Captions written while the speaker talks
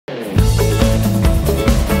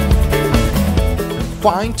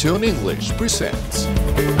Fine Tune English presents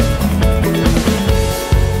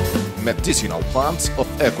Medicinal Plants of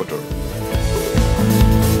Ecuador.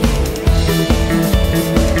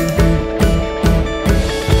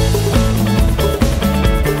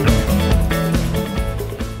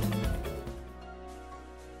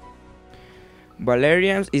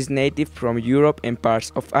 Valerian is native from Europe and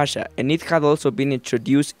parts of Asia, and it had also been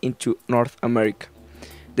introduced into North America.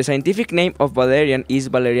 The scientific name of valerian is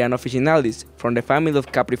Valeriana officinalis, from the family of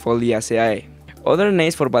Caprifoliaceae. Other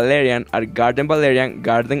names for valerian are garden valerian,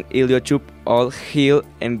 garden heliotrope, old hill,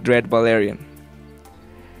 and red valerian.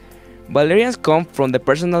 Valerians come from the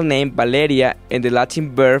personal name Valeria and the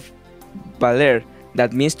Latin verb valere,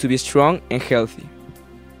 that means to be strong and healthy.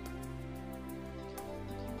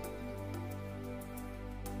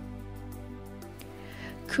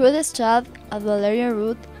 Crude extract of valerian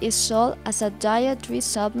root is sold as a dietary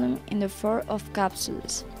supplement in the form of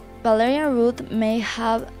capsules. Valerian root may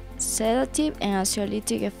have sedative and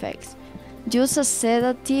anxiolytic effects. Used as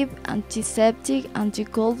sedative, antiseptic,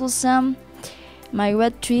 anticonvulsant,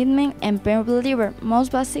 migraine treatment, and pain reliever.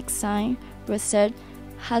 Most basic science research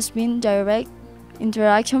has been direct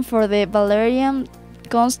interaction for the valerian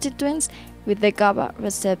constituents with the GABA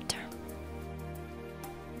receptor.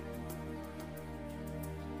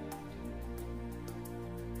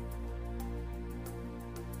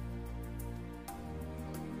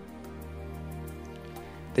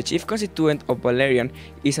 The chief constituent of valerian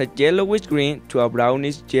is a yellowish-green to a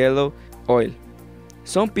brownish-yellow oil.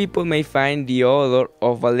 Some people may find the odor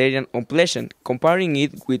of valerian unpleasant, comparing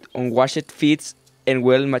it with unwashed feet and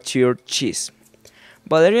well-matured cheese.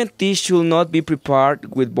 Valerian tea should not be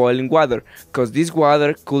prepared with boiling water, cause this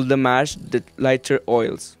water could damage the lighter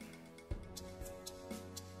oils.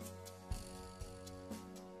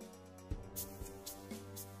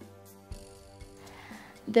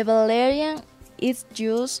 The valerian is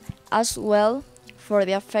used as well for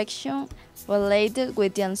the affection related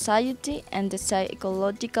with the anxiety and the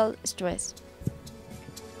psychological stress.